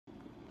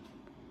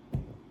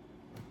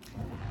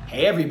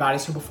Hey everybody,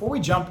 so before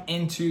we jump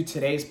into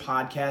today's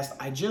podcast,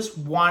 I just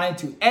wanted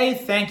to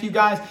thank you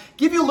guys,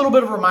 give you a little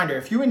bit of a reminder.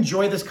 If you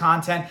enjoy this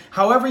content,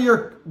 however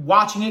you're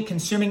watching it,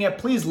 consuming it,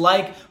 please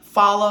like,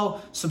 follow,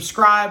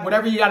 subscribe,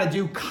 whatever you got to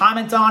do,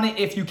 comment on it.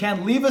 If you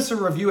can, leave us a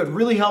review. It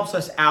really helps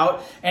us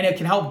out and it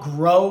can help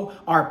grow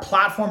our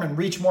platform and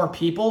reach more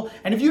people.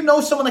 And if you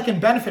know someone that can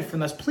benefit from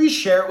this, please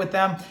share it with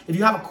them. If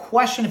you have a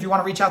question, if you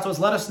want to reach out to us,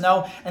 let us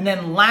know. And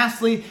then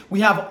lastly, we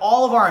have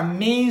all of our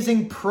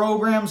amazing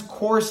programs,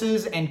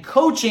 courses, and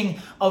coaching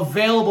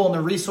available in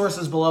the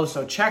resources below.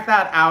 So check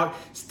that out.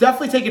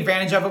 Definitely take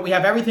advantage of it. We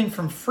have everything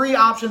from free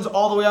options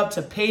all the way up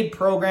to paid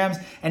programs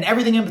and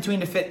everything in between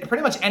to fit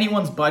pretty much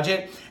anyone's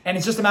budget. And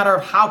it's just a matter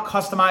of how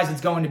customized it's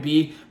going to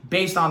be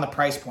based on the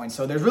price point.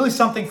 So there's really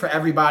something for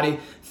everybody.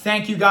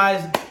 Thank you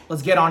guys.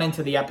 Let's get on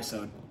into the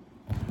episode.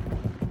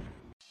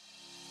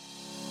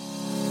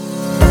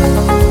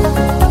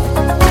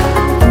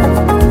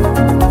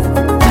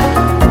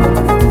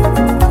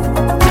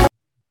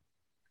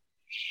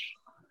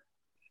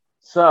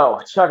 So,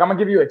 Chuck, I'm going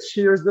to give you a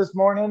cheers this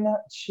morning.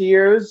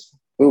 Cheers.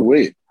 Oh,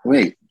 wait.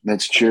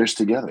 Let's cheers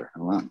together.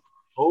 Hold on.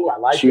 Oh, I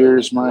like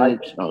cheers, it. Mike.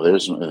 Like oh,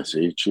 there's one. Let's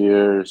see.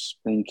 Cheers.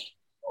 Pink.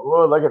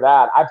 Oh, look at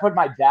that. I put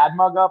my dad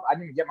mug up. I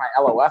didn't even get my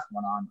LOF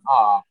one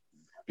on.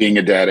 Being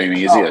a dad ain't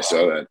easy. I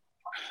saw that.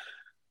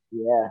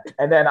 Yeah.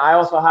 And then I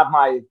also have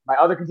my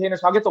other container,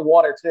 so I'll get the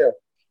water too.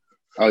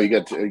 Oh, you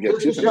got two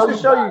things. To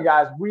show you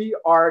guys, we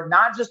are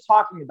not just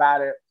talking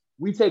about it.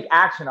 We take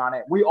action on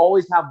it. We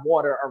always have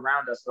water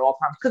around us at all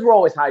times because we're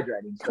always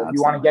hydrating. So if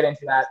you want to get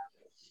into that,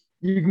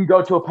 you can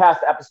go to a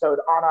past episode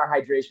on our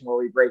hydration where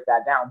we break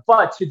that down.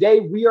 But today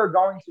we are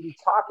going to be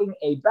talking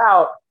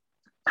about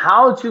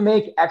how to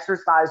make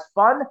exercise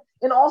fun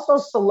and also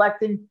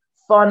selecting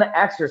fun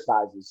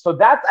exercises. So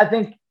that's, I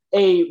think,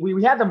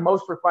 we had the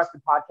most requested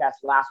podcast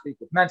last week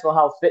with mental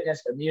health,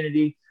 fitness,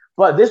 immunity,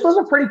 but this was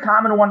a pretty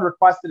common one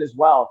requested as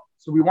well.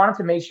 So we wanted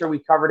to make sure we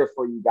covered it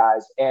for you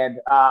guys. And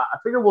I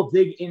figure we'll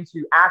dig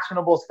into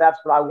actionable steps,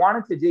 but I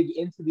wanted to dig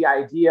into the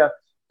idea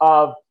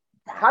of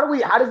how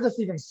does this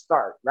even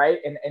start, right?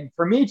 And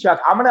for me, Chuck,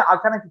 I'll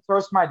kind of throw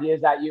some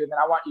ideas at you, and then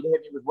I want you to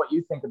hit me with what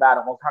you think about it,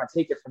 and we'll kind of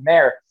take it from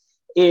there.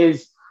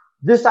 Is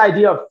this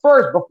idea of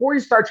first, before you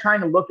start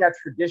trying to look at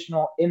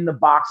traditional in the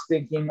box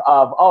thinking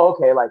of,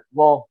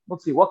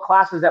 let's see, what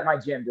classes at my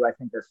gym do I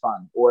think are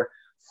fun? Or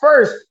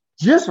first,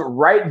 just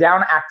write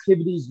down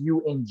activities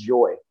you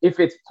enjoy. If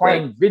it's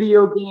playing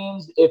video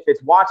games, if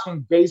it's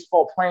watching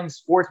baseball, playing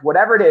sports,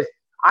 whatever it is,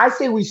 I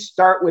say we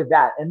start with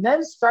that and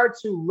then start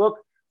to look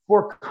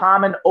for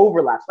common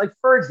overlaps. Like,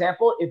 for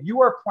example, if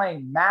you are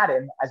playing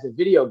Madden as a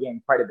video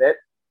game quite a bit,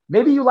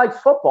 maybe you like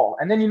football.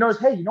 And then you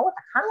notice, hey, you know what?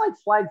 I kind of like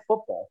flag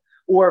football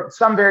or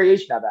some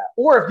variation of that.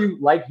 Or if you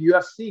like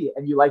UFC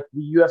and you like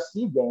the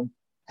UFC game,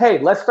 hey,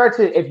 let's start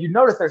to, if you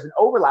notice there's an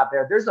overlap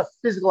there, there's a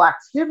physical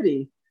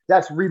activity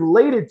that's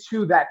related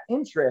to that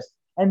interest.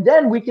 And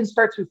then we can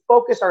start to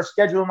focus our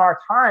schedule and our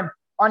time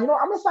on, I'm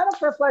going to sign up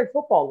for a flag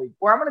football league,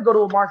 or I'm going to go to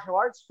a martial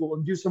arts school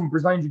and do some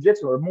Brazilian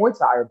jiu-jitsu or Muay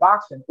Thai or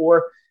boxing,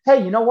 or,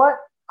 hey, you know what?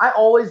 I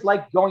always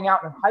like going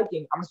out and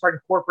hiking. I'm going to start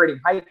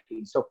incorporating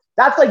hiking. So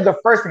that's like the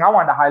first thing I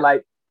wanted to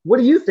highlight. What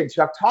do you think,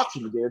 Chuck? Talk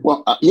to me, dude.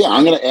 Well,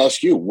 I'm going to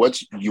ask you,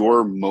 what's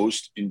your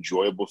most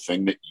enjoyable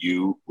thing that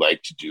you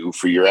like to do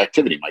for your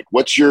activity, Mike?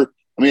 What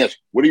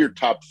are your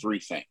top three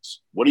things?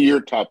 What are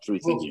your top three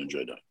things you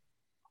enjoy doing?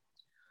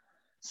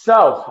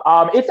 So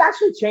it's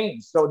actually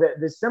changed. So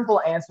the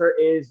simple answer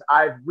is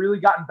I've really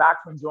gotten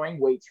back to enjoying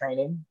weight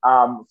training.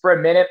 For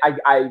a minute,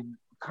 I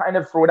kind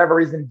of, for whatever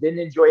reason, didn't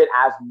enjoy it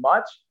as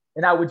much.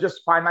 And I would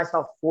just find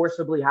myself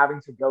forcibly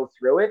having to go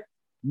through it.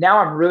 Now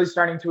I'm really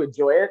starting to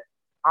enjoy it.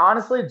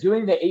 Honestly,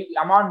 doing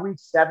I'm on week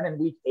 7 and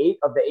week 8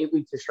 of the 8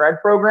 Week to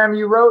Shred program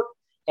you wrote.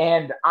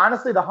 And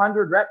honestly, the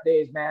 100 rep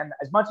days, man,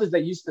 as much as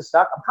they used to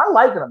suck, I'm kind of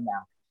liking them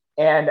now.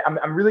 And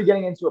I'm really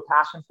getting into a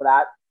passion for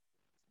that.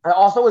 I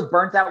also was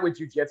burnt out with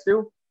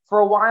jiu-jitsu for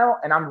a while,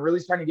 and I'm really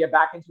starting to get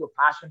back into a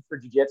passion for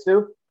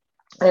jiu-jitsu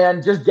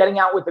and just getting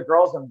out with the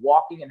girls and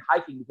walking and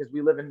hiking because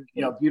we live in,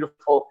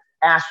 beautiful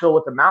Asheville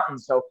with the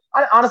mountains. So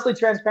honestly,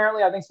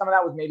 transparently, I think some of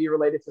that was maybe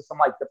related to some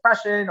like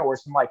depression or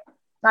some like,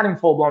 not even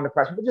full blown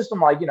depression, but just some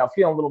like,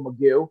 feeling a little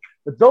magoo.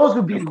 But those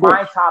would be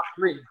my top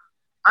 3.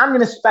 I'm going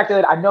to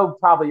speculate. I know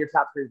probably your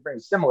top 3 is very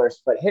similar,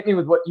 but hit me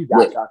with what you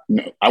got, Chuck.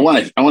 No, I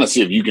want to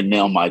see if you can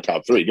nail my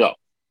top 3. Go.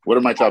 What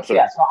are my top 3?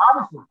 Yeah, so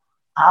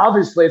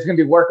obviously it's going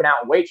to be working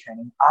out and weight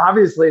training.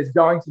 Obviously it's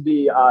going to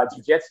be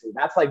jiu-jitsu.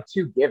 That's like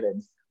 2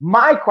 givens.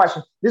 My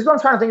question, this is what I'm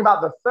trying to think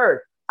about the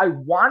third. I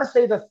want to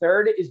say the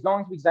third is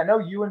going to be, because I know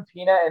you and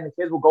Pina and the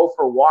kids will go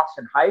for walks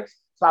and hikes.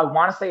 So I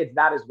want to say it's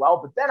that as well.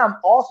 But then I'm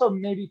also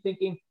maybe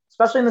thinking,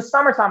 especially in the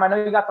summertime, I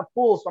know you got the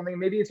pool. So I'm thinking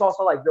maybe it's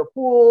also like the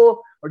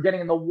pool or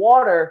getting in the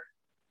water,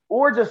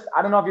 or just,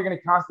 I don't know if you're going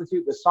to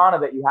constitute the sauna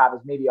that you have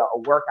as maybe a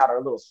workout or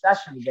a little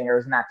session there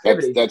as an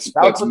activity. That's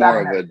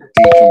more of a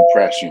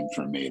decompression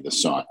for me, the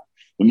sauna.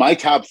 My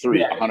top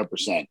 3, 100%.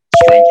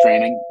 Strength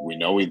training. We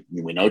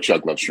know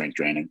Chuck loves strength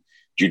training.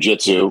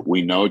 Jiu-jitsu.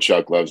 We know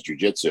Chuck loves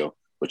jiu-jitsu.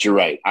 But you're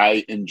right.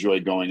 I enjoy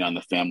going on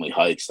the family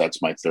hikes.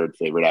 That's my third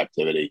favorite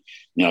activity.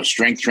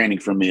 Strength training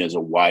for me is a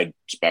wide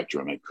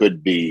spectrum. It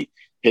could be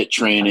HIIT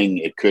training.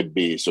 It could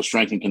be, so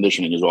strength and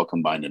conditioning is all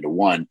combined into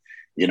one,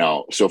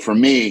 so for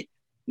me,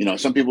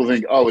 some people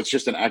think, oh, it's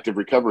just an active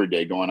recovery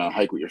day going on a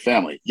hike with your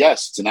family.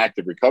 Yes, it's an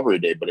active recovery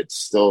day, but it's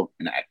still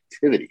an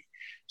activity.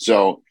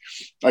 So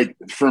like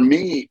for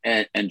me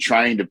and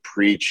trying to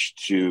preach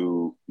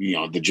to,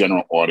 the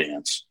general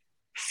audience,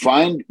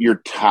 find your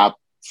top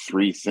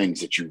 3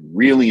 things that you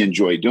really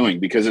enjoy doing,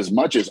 because as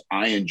much as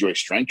I enjoy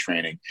strength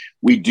training,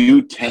 we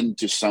do tend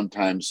to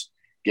sometimes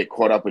get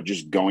caught up with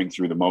just going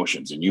through the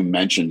motions. And you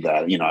mentioned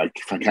that,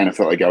 I kind of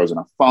felt like I was in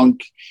a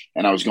funk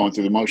and I was going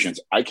through the motions.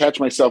 I catch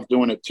myself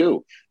doing it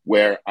too,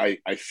 where I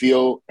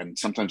feel, and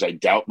sometimes I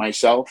doubt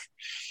myself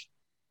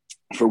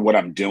for what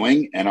I'm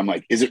doing. And I'm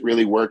like, is it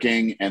really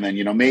working? And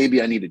then, maybe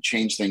I need to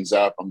change things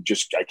up.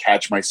 I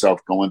catch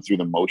myself going through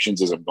the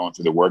motions as I'm going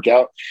through the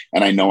workout.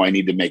 And I know I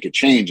need to make a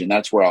change. And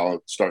that's where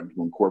I'll start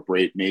to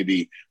incorporate.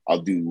 Maybe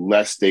I'll do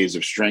less days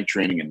of strength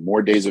training and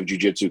more days of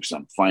jujitsu, because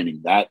I'm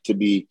finding that to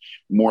be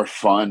more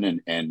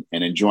fun and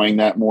enjoying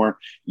that more.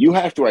 You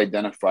have to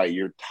identify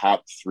your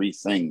top 3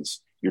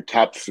 things, your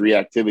top 3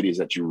 activities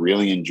that you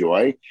really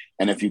enjoy.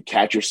 And if you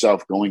catch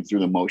yourself going through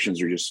the motions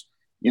or just,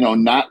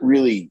 not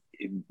really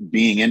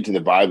being into the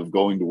vibe of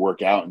going to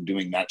work out and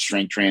doing that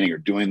strength training or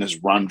doing this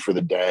run for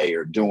the day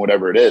or doing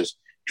whatever it is,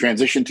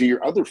 transition to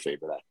your other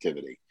favorite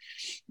activity.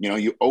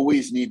 You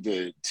always need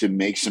to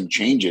make some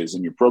changes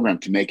in your program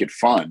to make it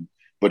fun,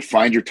 but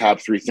find your top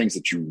 3 things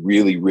that you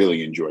really,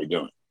 really enjoy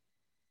doing.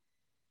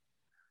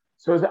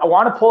 So I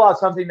want to pull out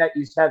something that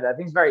you said that I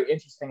think is very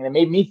interesting, and it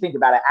made me think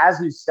about it as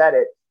you said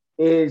it,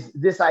 is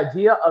this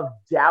idea of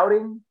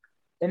doubting.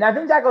 And I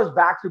think that goes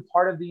back to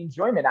part of the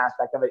enjoyment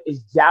aspect of it, is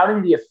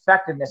doubting the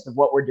effectiveness of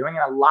what we're doing.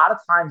 And a lot of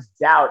times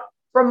doubt,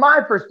 from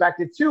my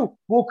perspective too,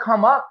 will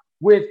come up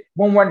with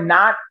when we're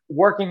not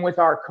working with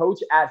our coach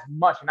as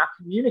much, not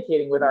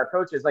communicating with our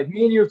coaches. Like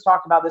me and you have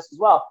talked about this as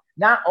well.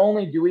 Not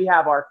only do we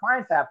have our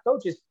clients have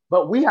coaches,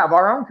 but we have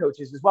our own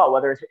coaches as well,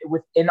 whether it's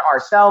within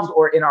ourselves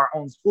or in our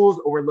own schools,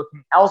 or we're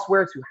looking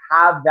elsewhere to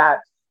have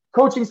that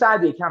coaching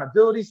side, the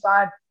accountability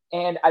side.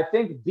 And I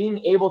think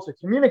being able to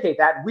communicate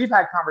that, we've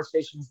had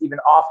conversations even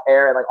off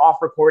air, like off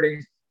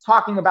recordings,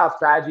 talking about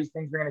strategies,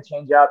 things are going to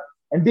change up,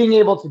 and being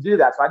able to do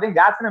that. So I think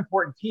that's an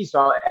important piece.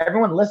 So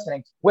everyone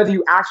listening, whether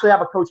you actually have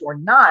a coach or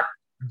not,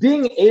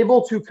 being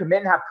able to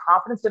commit and have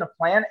confidence in a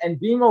plan and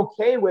being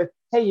okay with,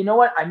 hey, you know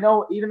what? I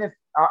know even if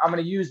I'm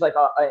going to use like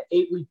an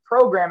 8-week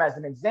program as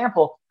an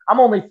example, I'm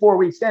only 4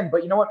 weeks in,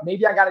 but you know what?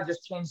 Maybe I got to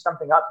just change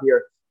something up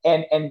here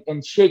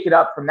and shake it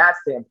up from that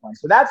standpoint.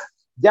 So that's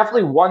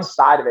definitely one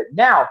side of it.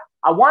 Now,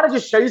 I want to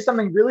just show you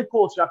something really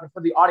cool, Chuck, and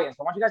for the audience.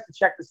 I want you guys to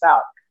check this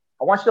out.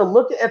 I want you to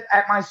look at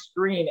my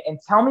screen and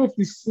tell me if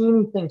you see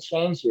anything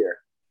change here.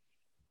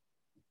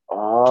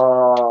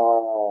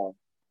 Oh,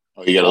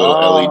 you got a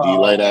little LED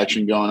light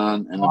action going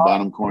on in the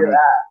bottom corner.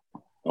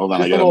 Hold on,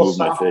 just I got to move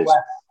my face.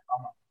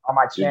 On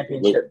my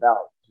championship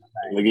belt.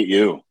 Look at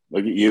you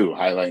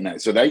highlighting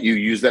that. So that you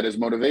use that as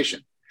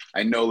motivation.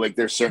 I know like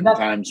there's certain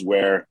times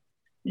where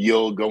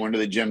you'll go into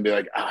the gym and be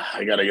like,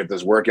 I got to get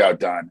this workout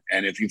done.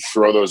 And if you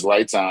throw those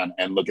lights on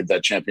and look at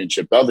that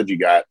championship belt that you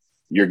got,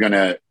 you're going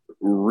to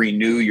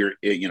renew your,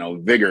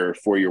 vigor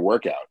for your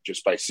workout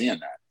just by seeing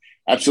that.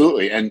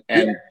 Absolutely. And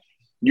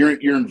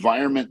your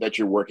environment that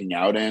you're working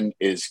out in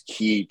is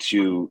key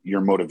to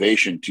your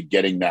motivation to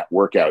getting that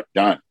workout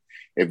done.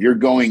 If you're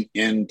going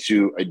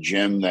into a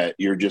gym that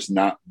you're just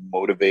not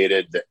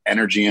motivated, the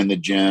energy in the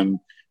gym,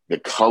 the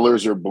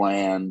colors are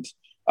bland,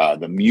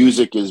 the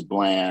music is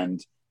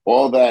bland,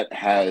 all that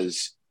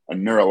has a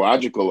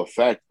neurological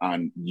effect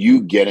on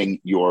you getting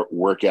your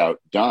workout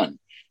done.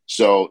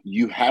 So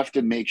you have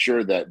to make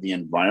sure that the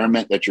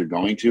environment that you're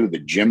going to, the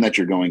gym that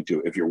you're going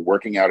to, if you're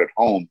working out at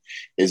home,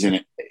 is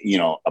in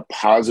a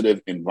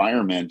positive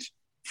environment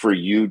for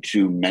you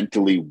to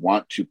mentally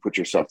want to put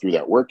yourself through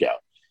that workout.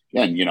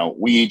 And,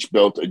 we each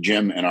built a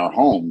gym in our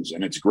homes,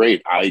 and it's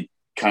great. I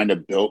kind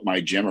of built my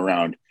gym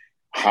around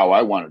how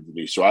I wanted to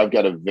be. So I've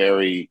got a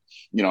very,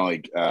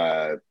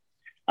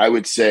 I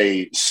would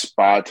say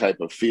spa type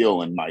of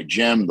feel in my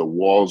gym. The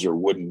walls are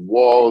wooden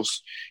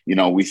walls.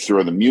 We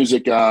throw the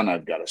music on.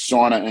 I've got a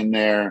sauna in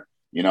there.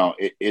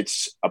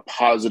 It's a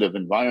positive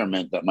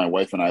environment that my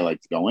wife and I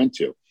like to go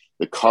into.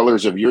 The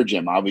colors of your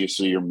gym,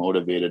 obviously you're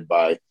motivated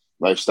by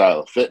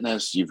lifestyle of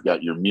fitness. You've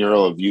got your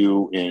mural of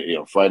you,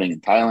 fighting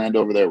in Thailand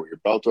over there with your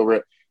belt over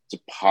it.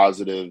 It's a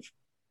positive,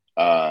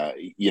 a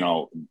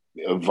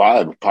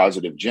vibe, a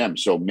positive gym.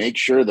 So make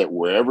sure that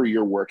wherever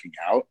you're working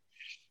out,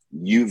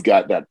 you've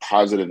got that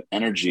positive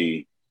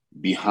energy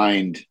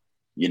behind,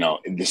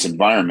 this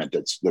environment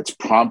that's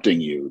prompting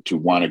you to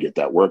want to get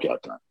that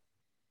workout done.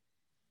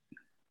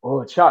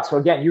 Oh, Chuck. So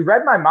again, you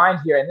read my mind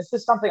here, and this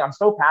is something I'm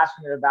so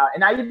passionate about.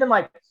 And I even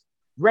like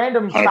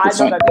random side note that is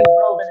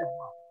relevant as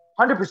well.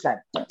 100%.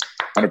 100%.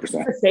 I'm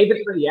gonna save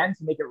it for the end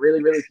to make it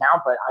really, really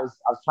count, but I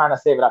was trying to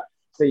save it up.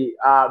 See,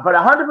 but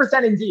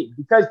 100% indeed,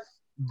 because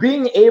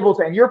being able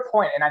to, and your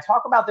point, and I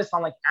talk about this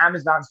on like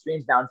Amazon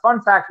streams now. And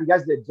fun fact, for you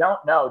guys that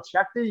don't know,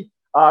 check the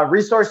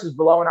resources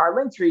below in our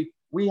link tree.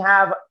 We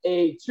have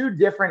two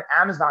different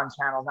Amazon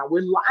channels now.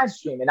 We're live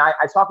streaming. I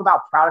talk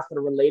about products that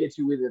are related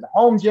to either the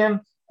home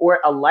gym or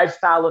a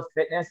lifestyle of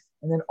fitness.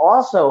 And then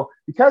also,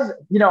 because,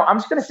 I'm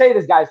just going to say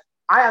this, guys,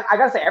 I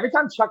got to say, every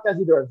time Chuck does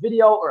either a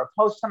video or a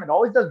post, something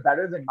always does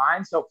better than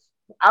mine. So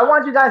I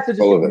want you guys to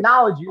just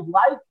acknowledge you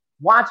like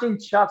watching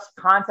Chuck's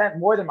content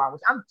more than mine,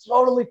 which I'm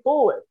totally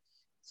cool with.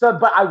 So,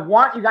 but I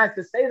want you guys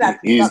to say that.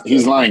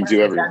 He's lying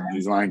to everyone.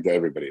 He's lying to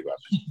everybody about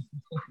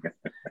it.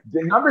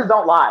 The numbers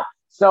don't lie.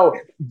 So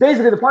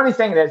basically, the point of me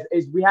saying this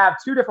is we have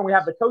two different. We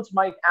have the Coach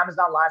Mike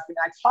Amazon live stream.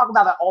 I talk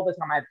about that all the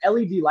time. I have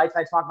LED lights.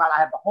 I talk about. I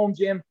have the home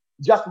gym,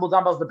 adjustable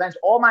dumbbells, the bench,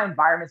 all my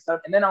environment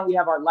stuff, and then we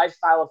have our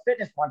lifestyle of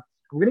fitness one.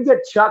 We're gonna get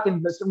Chuck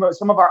and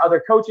some of our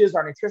other coaches,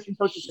 our nutrition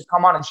coaches, to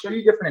come on and show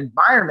you different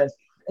environments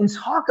and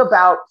talk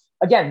about,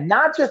 again,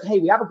 not just, hey,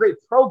 we have a great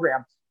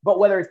program, but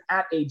whether it's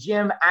at a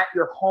gym, at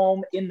your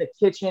home, in the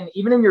kitchen,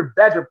 even in your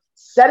bedroom,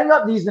 setting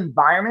up these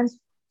environments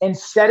and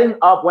setting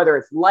up whether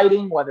it's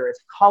lighting, whether it's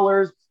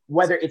colors,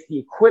 whether it's the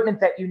equipment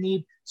that you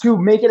need to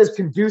make it as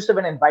conducive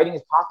and inviting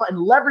as possible, and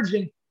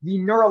leveraging the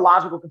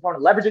neurological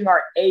component, leveraging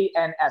our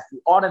ANS, the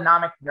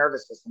autonomic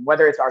nervous system,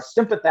 whether it's our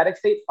sympathetic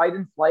state, fight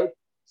and flight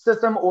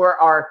system, or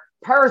our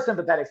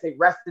parasympathetic state,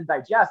 rest and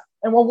digest.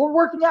 And when we're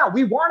working out,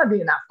 we want to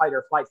be in that fight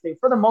or flight state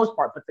for the most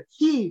part, but the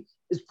key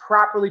is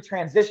properly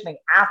transitioning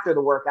after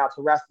the workout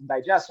to rest and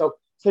digest. So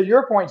to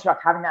your point, Chuck,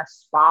 having that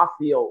spa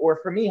feel, or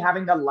for me,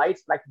 having the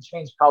lights that I can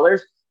change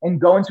colors and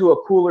go into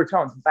a cooler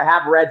tone. Since I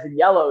have reds and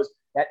yellows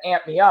that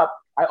amp me up,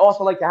 I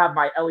also like to have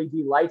my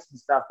LED lights and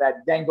stuff that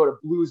then go to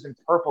blues and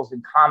purples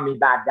and calm me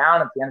back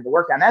down at the end of the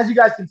workout. And as you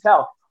guys can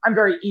tell, I'm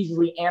very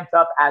easily amped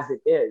up as it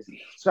is.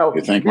 So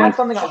that's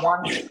something I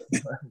want,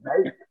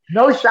 right?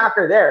 No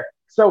shocker there.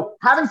 So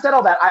having said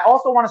all that, I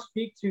also want to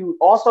speak to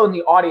also in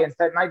the audience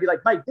that might be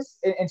like, Mike, this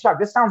and Chuck,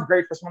 this sounds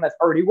great for someone that's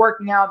already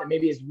working out and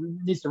maybe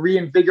needs to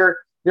reinvigorate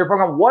their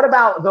program. What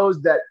about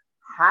those that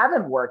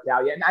haven't worked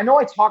out yet? And I know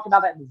I talked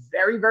about that in the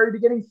very, very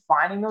beginning,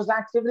 finding those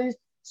activities.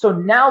 So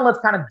now let's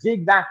kind of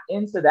dig back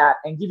into that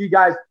and give you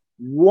guys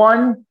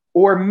one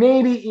or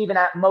maybe even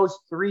at most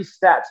 3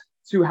 steps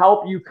to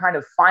help you kind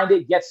of find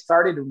it, get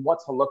started, and what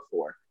to look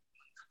for.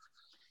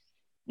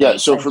 Yeah.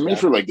 So for me,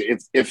 for like,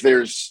 if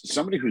there's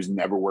somebody who's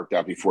never worked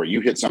out before, you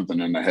hit something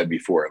in the head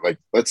before, like,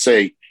 let's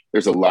say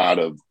there's a lot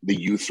of the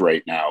youth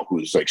right now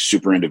who's like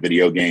super into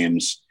video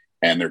games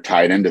and they're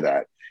tied into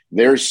that.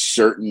 There's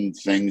certain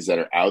things that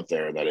are out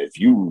there that if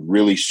you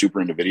really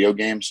super into video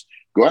games,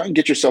 go out and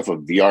get yourself a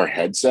VR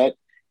headset.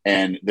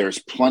 And there's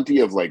plenty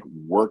of like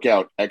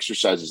workout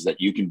exercises that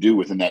you can do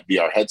within that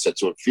VR headset.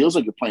 So it feels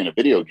like you're playing a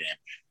video game,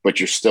 but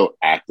you're still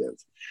active.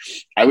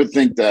 I would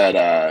think that,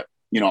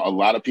 a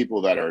lot of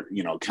people that are,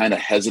 kind of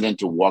hesitant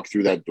to walk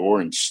through that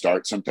door and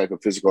start some type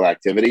of physical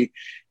activity,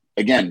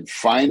 again,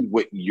 find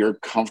what you're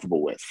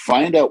comfortable with.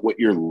 Find out what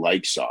your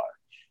likes are.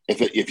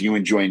 If you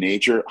enjoy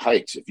nature,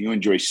 hikes. If you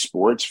enjoy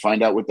sports,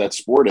 find out what that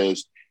sport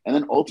is. And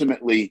then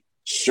ultimately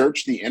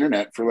search the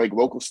internet for like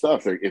local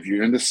stuff. If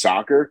you're into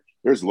soccer,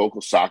 there's local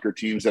soccer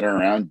teams that are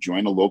around.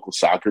 Join a local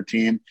soccer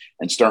team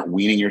and start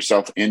weaning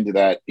yourself into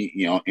that,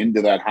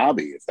 into that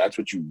hobby. If that's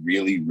what you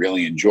really,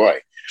 really enjoy.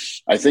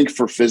 I think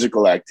for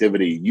physical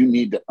activity, you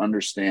need to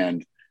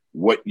understand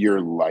what your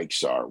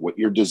likes are, what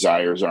your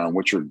desires are, and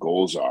what your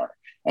goals are.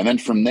 And then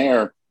from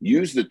there,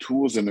 use the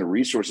tools and the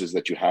resources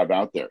that you have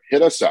out there.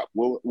 Hit us up.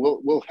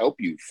 We'll help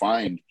you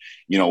find,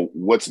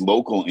 what's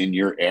local in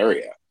your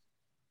area.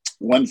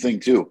 One thing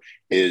too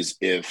is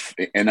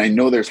and I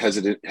know there's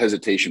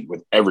hesitation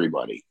with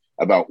everybody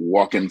about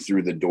walking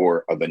through the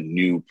door of a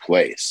new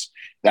place.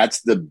 That's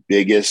the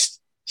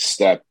biggest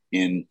step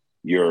in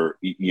your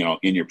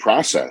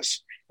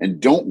process. And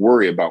don't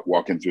worry about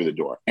walking through the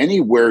door.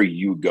 Anywhere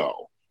you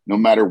go, no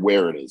matter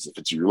where it is, if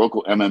it's your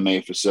local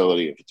MMA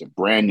facility, if it's a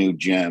brand new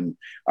gym,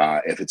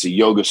 if it's a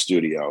yoga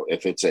studio,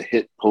 if it's a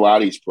HIIT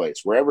Pilates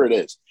place, wherever it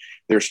is,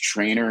 there's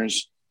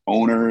trainers,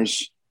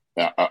 owners,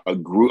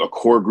 a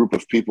core group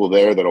of people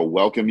there that'll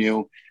welcome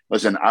you.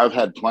 Listen, I've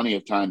had plenty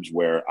of times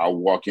where I'll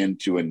walk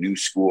into a new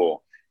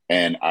school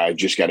and I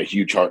just got a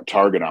huge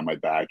target on my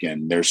back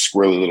and there's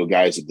squirrely little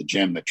guys at the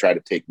gym that try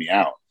to take me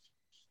out.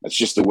 That's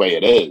just the way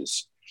it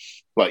is.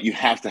 But you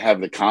have to have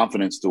the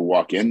confidence to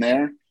walk in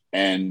there.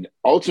 And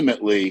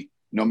ultimately,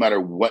 no matter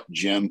what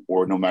gym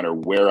or no matter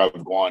where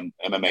I've gone,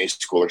 MMA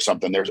school or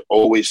something, there's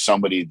always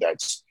somebody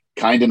that's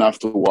kind enough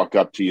to walk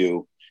up to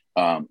you,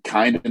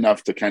 kind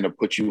enough to kind of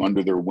put you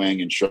under their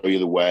wing and show you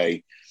the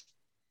way.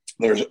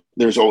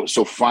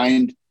 So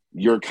find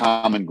your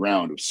common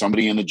ground of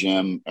somebody in the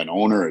gym, an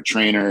owner, a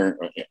trainer,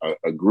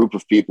 a group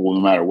of people,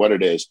 no matter what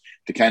it is,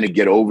 to kind of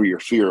get over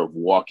your fear of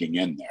walking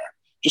in there.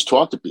 Just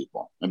talk to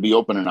people and be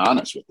open and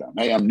honest with them.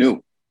 Hey, I'm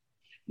new.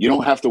 You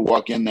don't have to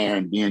walk in there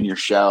and be in your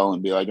shell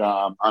and be like,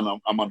 oh,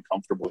 I'm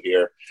uncomfortable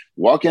here.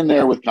 Walk in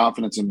there with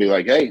confidence and be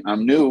like, hey,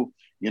 I'm new.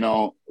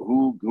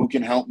 Who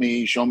can help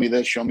me? Show me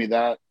this, show me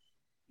that.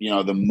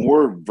 The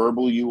more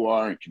verbal you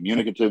are and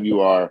communicative you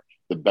are,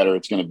 the better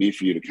it's going to be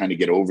for you to kind of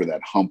get over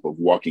that hump of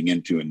walking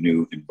into a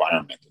new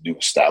environment, a new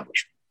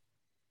establishment.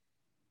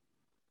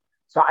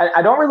 So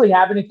I don't really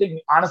have anything,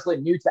 honestly,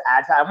 new to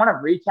add to. I want to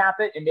recap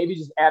it and maybe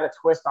just add a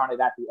twist on it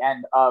at the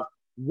end of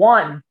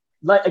one,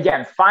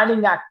 again,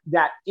 finding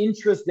that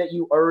interest that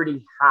you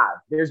already have.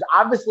 There's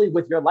obviously,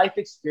 with your life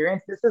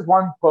experience, this is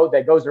one quote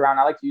that goes around,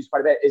 I like to use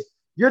quite a bit, is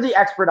you're the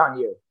expert on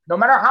you. No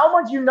matter how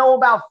much you know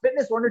about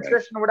fitness or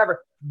nutrition or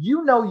whatever,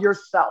 you know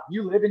yourself.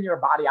 You live in your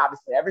body,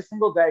 obviously, every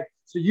single day.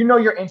 So you know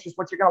your interests,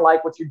 what you're going to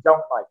like, what you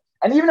don't like.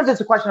 And even if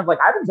it's a question of like,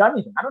 I haven't done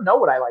anything, I don't know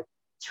what I like,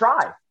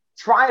 try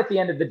at the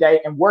end of the day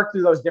and work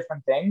through those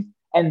different things.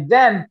 And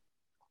then,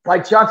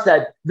 like Chuck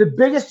said, the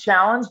biggest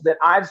challenge that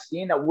I've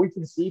seen, that we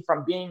can see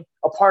from being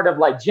a part of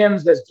like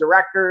gyms as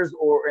directors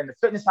or in the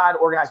fitness side,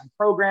 organizing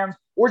programs,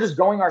 or just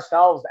going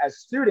ourselves as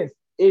students,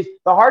 is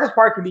the hardest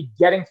part can be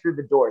getting through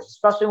the doors,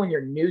 especially when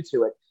you're new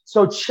to it.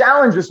 So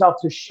challenge yourself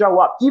to show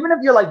up. Even if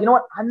you're like, you know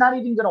what, I'm not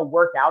even going to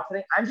work out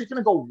today. I'm just going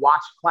to go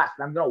watch class.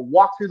 I'm going to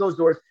walk through those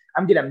doors.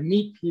 I'm going to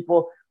meet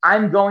people.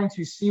 I'm going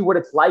to see what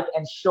it's like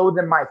and show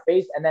them my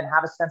face, and then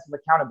have a sense of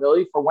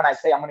accountability for when I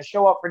say I'm going to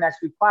show up for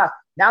next week's class.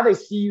 Now they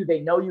see you, they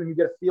know you, and you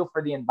get a feel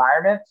for the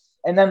environment.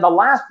 And then the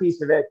last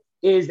piece of it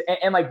is,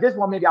 and like this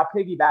one, maybe I'll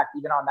piggyback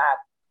even on that,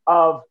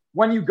 of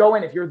when you go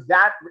in, if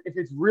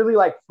it's really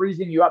like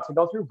freezing you up to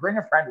go through, bring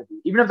a friend with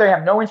you. Even if they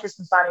have no interest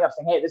in signing up,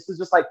 saying, hey, this is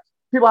just like,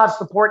 people have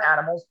support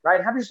animals,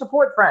 right? Have your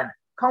support friend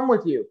come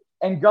with you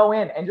and go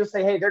in and just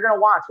say, hey, they're going to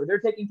watch, or they're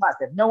taking class.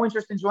 They have no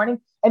interest in joining.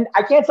 And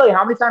I can't tell you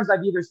how many times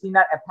I've either seen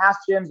that at past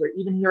gyms or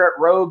even here at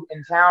Rogue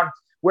in town,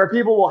 where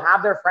people will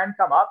have their friend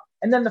come up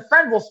and then the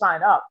friend will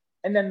sign up.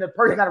 And then the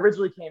person that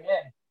originally came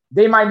in,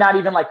 they might not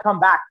even like come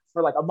back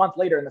for like a month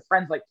later. And the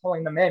friend's like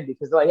pulling them in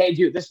because they're like, hey,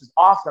 dude, this is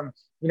awesome.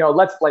 You know,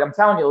 I'm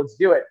telling you, let's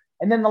do it.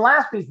 And then the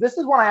last piece, this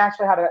is when I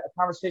actually had a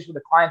conversation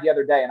with a client the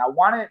other day, and I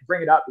want to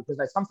bring it up because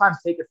I sometimes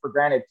take it for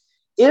granted.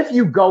 If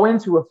you go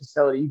into a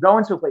facility, you go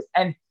into a place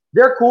and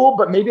they're cool,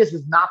 but maybe this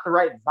is not the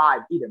right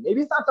vibe either.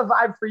 Maybe it's not the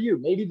vibe for you.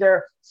 Maybe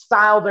their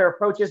style, their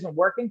approach isn't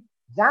working.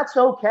 That's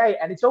okay.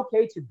 And it's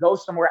okay to go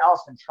somewhere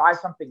else and try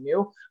something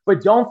new.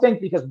 But don't think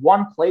because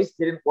one place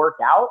didn't work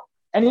out,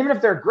 and even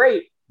if they're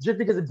great, just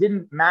because it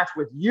didn't match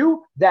with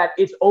you, that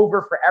it's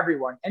over for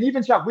everyone. And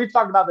even Chuck, we've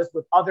talked about this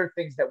with other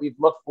things that we've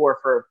looked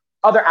for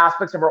other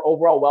aspects of our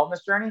overall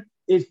wellness journey,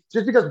 is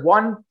just because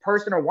one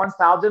person or one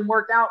style didn't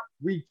work out,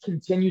 we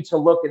continue to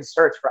look and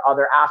search for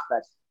other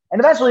aspects. And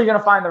eventually you're going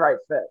to find the right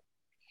fit.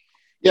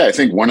 Yeah, I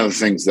think one of the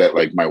things that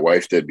like my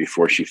wife did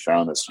before she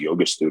found this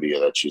yoga studio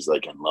that she's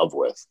like in love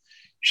with,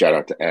 shout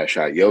out to Ash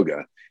Hot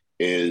Yoga,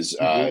 is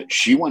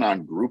she went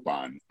on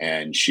Groupon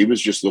and she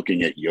was just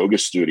looking at yoga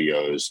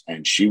studios,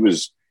 and she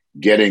was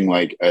getting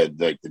like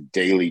the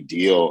daily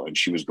deal, and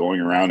she was going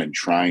around and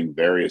trying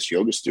various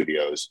yoga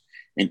studios,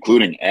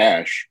 including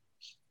Ash.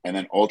 And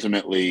then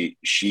ultimately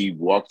she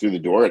walked through the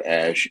door at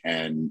Ash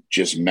and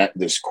just met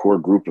this core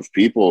group of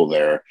people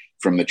there,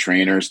 from the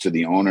trainers to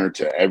the owner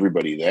to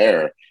everybody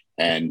there.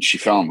 And she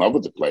fell in love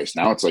with the place.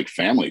 Now it's like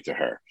family to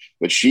her.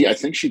 But I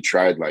think she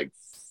tried like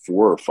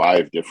 4 or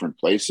 5 different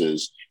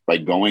places by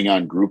going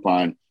on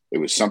Groupon. It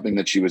was something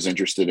that she was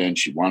interested in.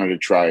 She wanted to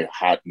try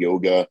hot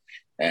yoga,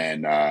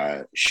 and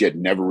she had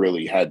never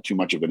really had too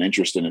much of an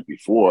interest in it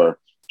before.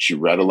 She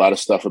read a lot of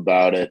stuff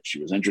about it. She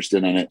was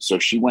interested in it. So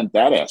she went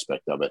that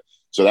aspect of it.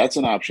 So that's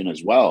an option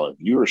as well. If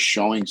you are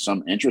showing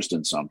some interest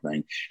in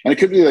something, and it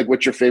could be like,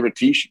 what's your favorite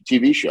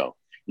TV show?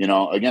 You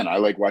know, again, I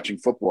like watching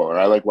football, or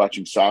I like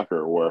watching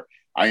soccer, or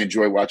I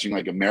enjoy watching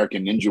like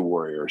American Ninja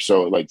Warrior.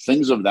 So like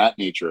things of that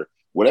nature,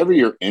 whatever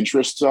your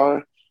interests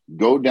are,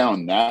 go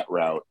down that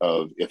route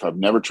of, if I've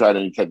never tried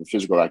any type of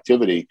physical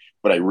activity,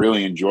 but I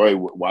really enjoy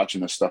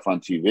watching this stuff on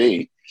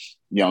TV,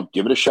 you know,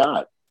 give it a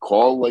shot.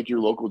 Call like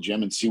your local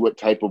gym and see what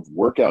type of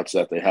workouts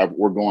that they have,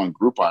 or go on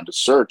Groupon to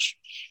search.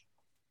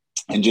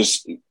 And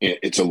just,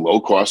 it's a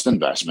low cost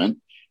investment.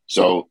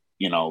 So,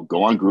 you know,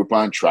 go on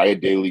Groupon, try a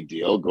daily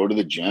deal, go to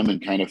the gym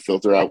and kind of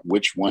filter out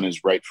which one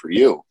is right for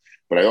you.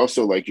 But I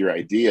also like your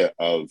idea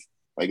of,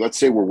 like, let's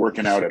say we're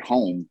working out at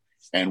home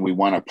and we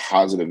want a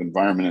positive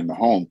environment in the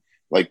home,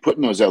 like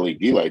putting those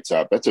LED lights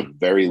up, that's a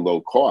very low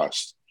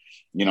cost.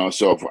 You know,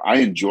 so if I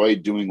enjoy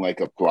doing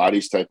like a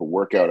Pilates type of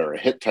workout or a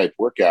HIIT type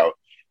workout,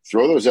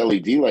 throw those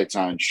LED lights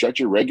on, shut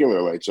your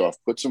regular lights off,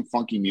 put some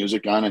funky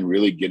music on, and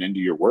really get into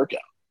your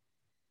workout.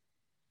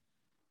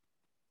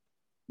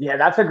 Yeah,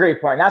 that's a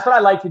great point. That's what I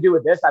like to do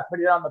with this. I put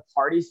it on the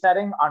party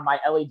setting on my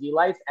LED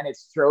lights, and it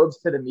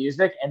strobes to the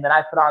music. And then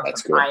I put on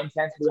some high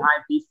intensity,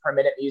 high beats per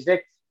minute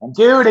music. And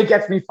dude, it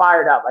gets me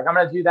fired up. Like, I'm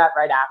going to do that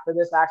right after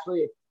this.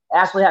 Actually,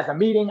 Ashley has a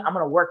meeting. I'm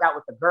going to work out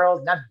with the girls.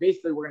 And that's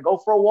basically, we're going to go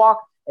for a walk,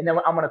 and then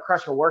I'm going to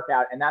crush a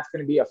workout. And that's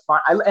going to be a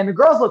fun, and the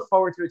girls look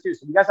forward to it too.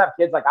 So if you guys have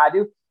kids like I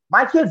do,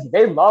 my kids,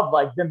 they love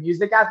like the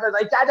music aspect.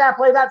 Like, Dad,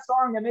 play that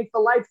song and make the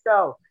lights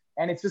go.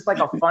 And it's just like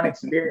a fun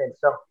experience.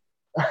 So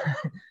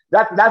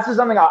that's just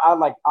something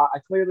I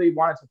clearly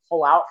wanted to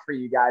pull out for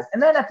you guys.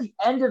 And then at the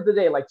end of the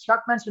day, like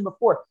Chuck mentioned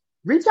before,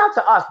 reach out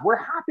to us. We're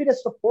happy to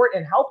support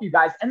and help you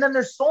guys. And then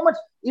there's so much,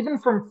 even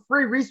from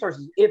free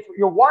resources. If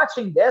you're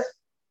watching this,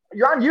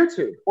 you're on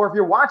YouTube, or if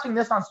you're watching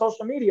this on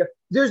social media,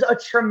 there's a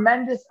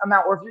tremendous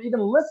amount, or if you're even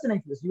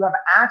listening to this, you have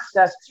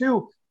access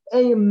to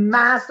a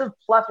massive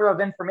plethora of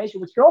information,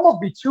 which can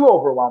almost be too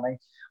overwhelming.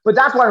 But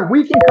that's why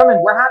we can come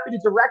in. We're happy to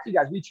direct you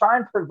guys. We try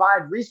and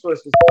provide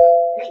resources.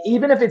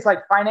 Even if it's like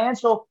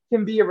financial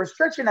can be a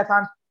restriction at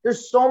times,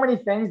 there's so many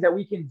things that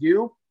we can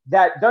do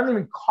that doesn't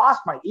even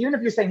cost money. Even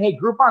if you're saying, hey,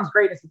 Groupon's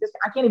great, it's a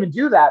discount, I can't even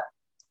do that.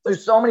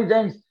 There's so many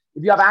things.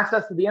 If you have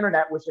access to the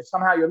internet, which if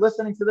somehow you're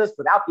listening to this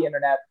without the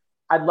internet,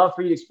 I'd love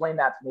for you to explain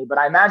that to me. But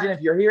I imagine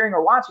if you're hearing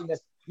or watching this,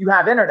 you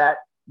have internet,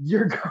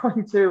 you're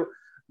going to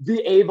be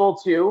able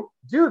to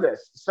do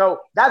this. So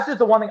that's just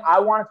the one thing I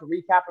wanted to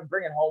recap and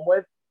bring it home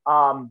with.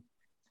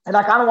 And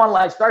I kind of want to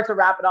like start to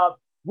wrap it up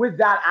with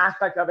that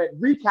aspect of it.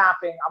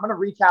 Recapping, I'm going to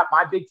recap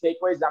my big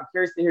takeaways. I'm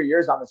curious to hear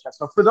yours on this, Chuck.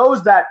 So for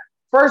those that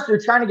first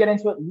you're trying to get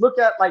into it, look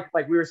at like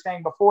we were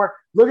saying before,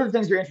 look at the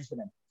things you're interested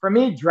in. For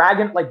me,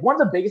 one of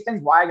the biggest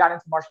things why I got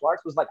into martial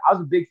arts was like I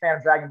was a big fan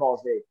of Dragon Ball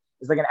Z.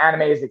 It's like an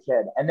anime as a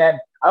kid. And then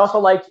I also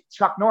liked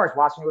Chuck Norris,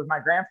 watching it with my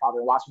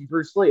grandfather, watching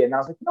Bruce Lee. And I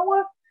was like, you know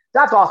what?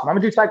 That's awesome. I'm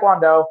going to do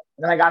Taekwondo.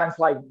 And then I got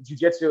into like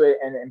jiu-jitsu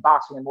and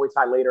boxing and Muay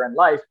Thai later in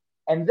life.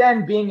 And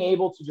then being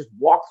able to just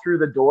walk through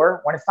the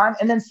door when it's time,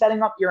 and then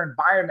setting up your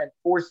environment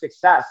for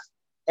success,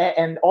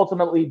 and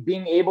ultimately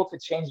being able to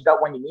change it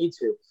up when you need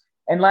to.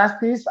 And last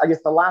piece, I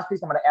guess the last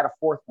piece, I'm going to add a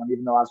fourth one,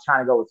 even though I was trying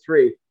to go with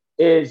three,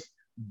 is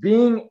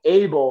being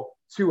able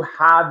to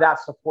have that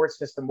support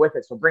system with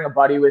it. So bring a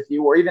buddy with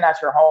you, or even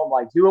at your home,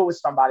 like do it with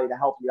somebody to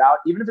help you out,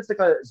 even if it's like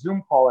a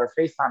Zoom call or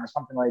FaceTime or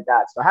something like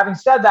that. So having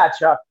said that,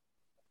 Chuck,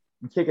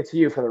 I'll kick it to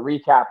you for the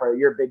recap or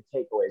your big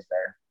takeaways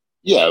there.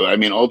 Yeah, I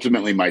mean,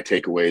 ultimately, my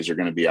takeaways are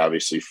going to be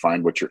obviously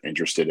find what you're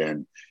interested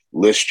in,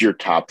 list your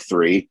top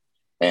three,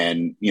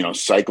 and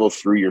cycle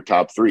through your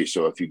top three.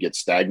 So if you get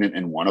stagnant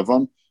in one of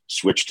them,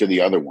 switch to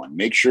the other one.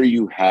 Make sure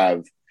you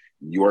have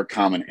your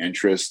common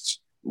interests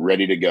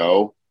ready to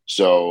go.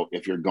 So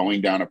if you're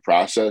going down a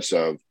process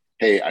of,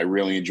 hey, I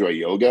really enjoy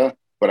yoga,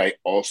 but I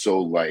also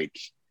like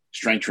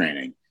strength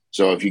training.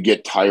 So if you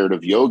get tired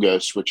of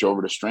yoga, switch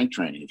over to strength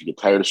training. If you get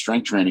tired of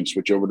strength training,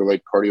 switch over to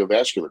like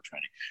cardiovascular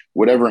training,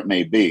 whatever it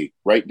may be.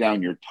 Write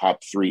down your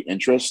top three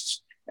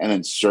interests and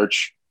then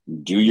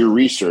do your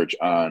research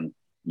on,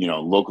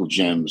 local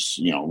gyms,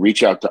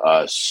 reach out to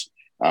us.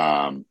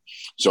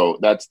 So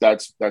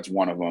that's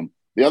one of them.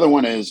 The other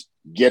one is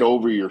get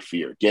over your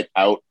fear, get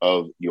out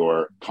of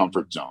your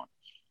comfort zone.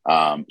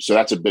 So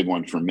that's a big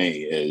one for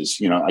me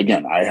is,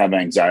 again, I have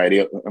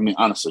anxiety. I mean,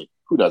 honestly,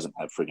 who doesn't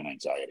have freaking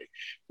anxiety?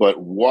 But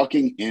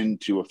walking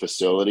into a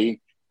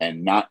facility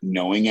and not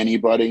knowing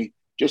anybody,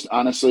 just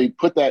honestly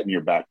put that in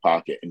your back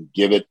pocket and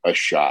give it a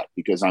shot,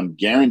 because I'm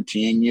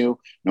guaranteeing you,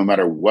 no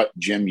matter what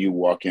gym you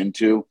walk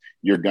into,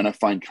 you're going to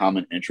find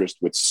common interest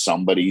with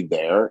somebody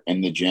there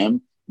in the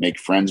gym, make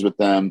friends with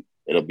them.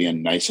 It'll be a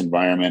nice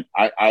environment.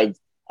 I've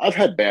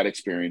had bad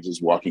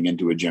experiences walking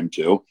into a gym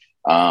too.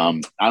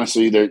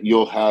 Honestly,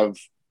 you'll have,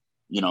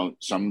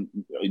 some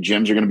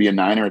gyms are going to be a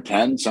 9 or a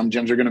 10. Some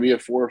gyms are going to be a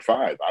 4 or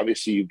 5.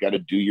 Obviously, you've got to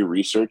do your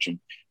research and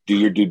do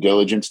your due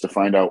diligence to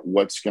find out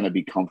what's going to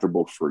be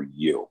comfortable for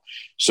you.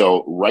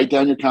 So write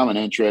down your common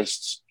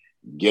interests,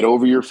 get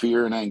over your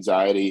fear and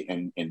anxiety,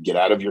 and get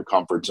out of your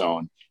comfort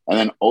zone. And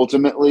then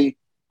ultimately,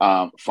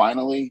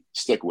 finally,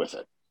 stick with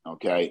it.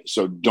 Okay.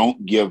 So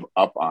don't give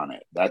up on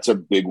it. That's a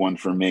big one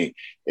for me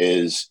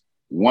is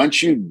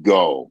once you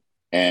go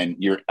and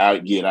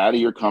get out of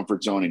your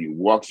comfort zone and you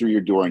walk through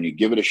your door and you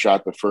give it a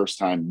shot the first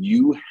time,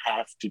 you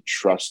have to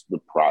trust the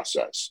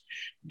process.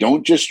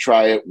 Don't just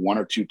try it 1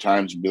 or 2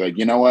 times and be like,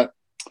 you know what,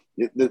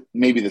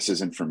 maybe this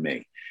isn't for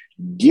me.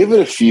 Give it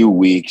a few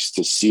weeks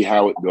to see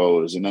how it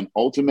goes. And then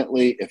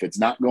ultimately, if it's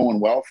not going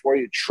well for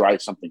you, try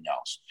something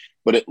else.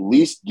 But at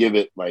least give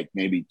it like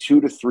maybe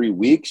 2 to 3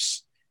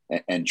 weeks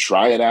and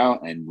try it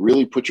out and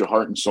really put your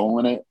heart and soul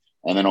in it.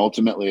 And then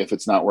ultimately, if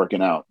it's not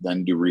working out,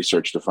 then do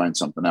research to find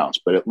something else.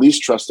 But at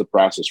least trust the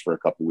process for a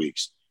couple of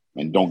weeks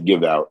and don't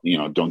give up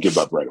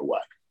right away.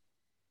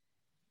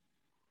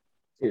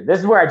 Dude, this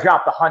is where I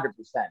dropped 100%.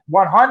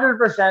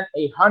 100%,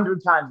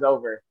 100 times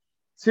over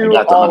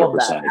to all of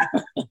that.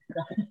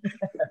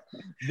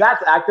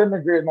 I couldn't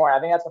agree with more. I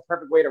think that's a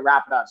perfect way to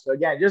wrap it up. So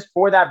again, just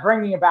for that,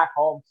 bringing it back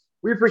home,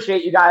 we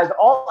appreciate you guys.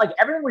 All like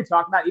everything we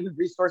talked about, even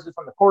resources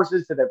from the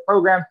courses to the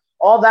program,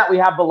 all that we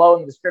have below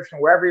in the description,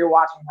 wherever you're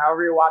watching,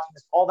 however you're watching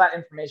this, all that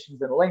information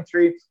is in the link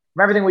tree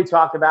from everything we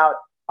talked about.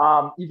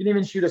 You can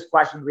even shoot us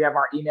questions. We have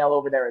our email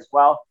over there as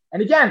well.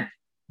 And again,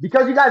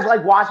 because you guys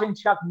like watching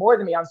Chuck more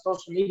than me on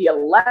social media,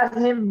 let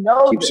him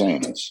know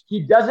this.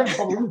 He doesn't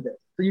believe it.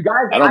 So you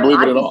guys, I don't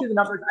believe it at all. I can see the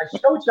numbers. I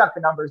show Chuck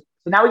the numbers.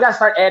 So now we got to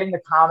start adding the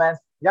comments.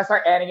 We got to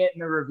start adding it in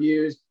the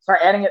reviews, start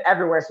adding it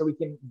everywhere so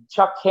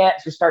Chuck can't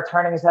just start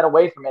turning his head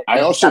away from it. I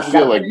also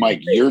feel like,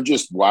 Mike, you're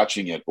just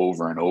watching it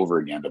over and over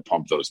again to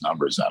pump those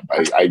numbers up.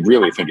 I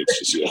really think it's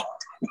just you.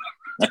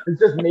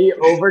 It's just me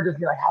over, just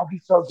be like, how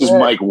he's so good. Just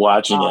Mike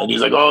watching it. And he's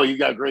like, oh, you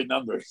got great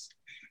numbers.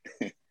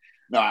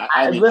 No,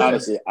 I mean, listen,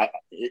 honestly,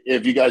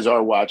 if you guys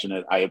are watching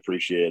it, I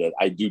appreciate it.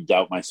 I do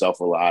doubt myself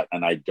a lot,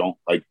 and I don't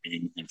like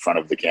being in front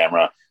of the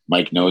camera.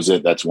 Mike knows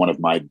it. That's one of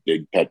my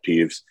big pet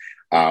peeves.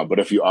 But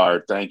if you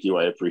are, thank you.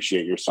 I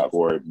appreciate your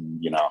support.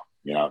 And,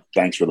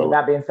 thanks for the. With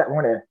that being said,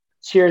 we're gonna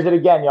cheers it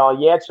again, y'all.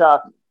 Yeah,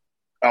 Chuck.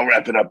 I'll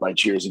wrap it up by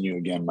cheersing you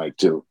again, Mike,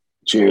 too.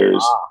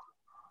 Cheers.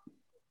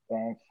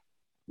 Thanks.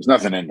 There's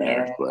nothing in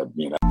there, but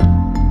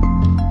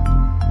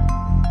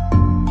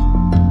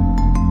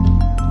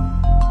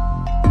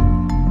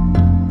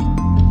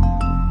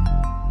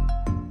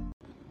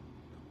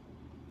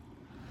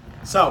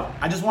So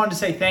I just wanted to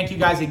say thank you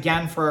guys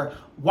again for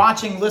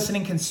watching,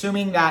 listening,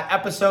 consuming that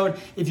episode.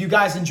 If you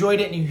guys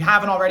enjoyed it and you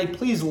haven't already,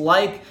 please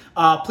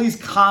please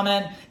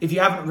comment. If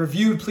you haven't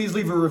reviewed, please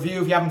leave a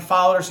review. If you haven't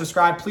followed or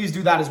subscribed, please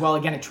do that as well.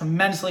 Again, it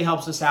tremendously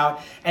helps us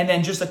out. And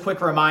then just a quick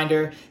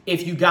reminder,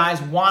 if you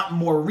guys want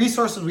more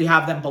resources, we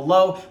have them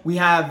below. We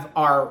have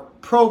our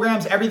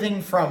programs,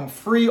 everything from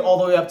free all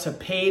the way up to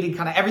paid and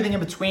kind of everything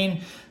in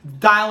between.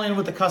 Dial in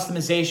with the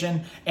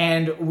customization,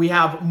 and we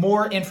have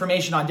more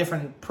information on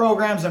different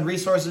programs and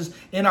resources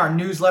in our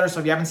newsletter.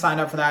 So if you haven't signed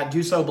up for that,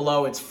 do so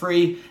below. It's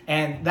free.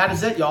 And that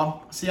is it,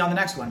 y'all. See you on the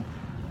next one.